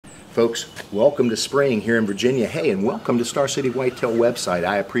Folks, welcome to spring here in Virginia. Hey, and welcome to Star City Whitetail website.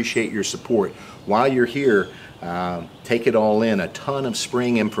 I appreciate your support. While you're here, take it all in. A ton of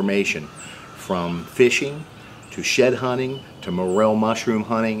spring information, from fishing to shed hunting to morel mushroom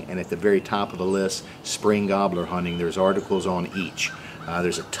hunting, and at the very top of the list, spring gobbler hunting. There's articles on each.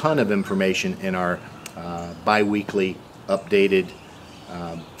 There's a ton of information in our bi-weekly updated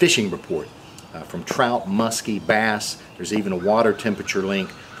fishing report. From trout, muskie, bass. There's even a water temperature link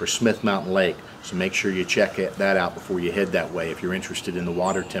for Smith Mountain Lake, so make sure you check that out before you head that way if you're interested in the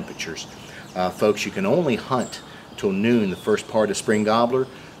water temperatures. Folks, you can only hunt till noon the first part of spring gobbler,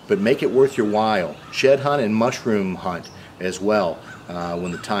 but make it worth your while. Shed hunt and mushroom hunt as well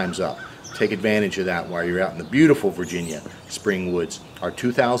when the time's up. Take advantage of that while you're out in the beautiful Virginia spring woods. Our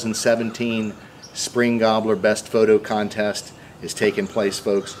 2017 Spring Gobbler Best Photo Contest is taking place,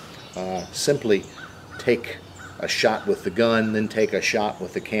 folks. Simply take a shot with the gun, then take a shot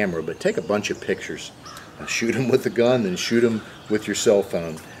with the camera, but take a bunch of pictures. Shoot them with the gun, then shoot them with your cell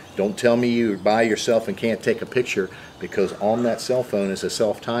phone. Don't tell me you're by yourself and can't take a picture, because on that cell phone is a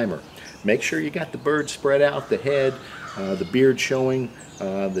self-timer. Make sure you got the bird spread out, the head, the beard showing,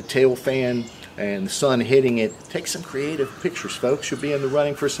 the tail fan, and the sun hitting it. Take some creative pictures, folks. You'll be in the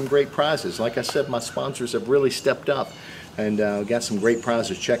running for some great prizes. Like I said, my sponsors have really stepped up and got some great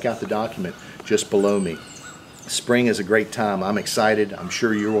prizes. Check out the document just below me. Spring is a great time. I'm excited. I'm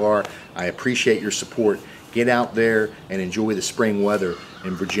sure you are. I appreciate your support. Get out there and enjoy the spring weather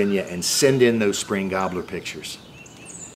in Virginia and send in those spring gobbler pictures.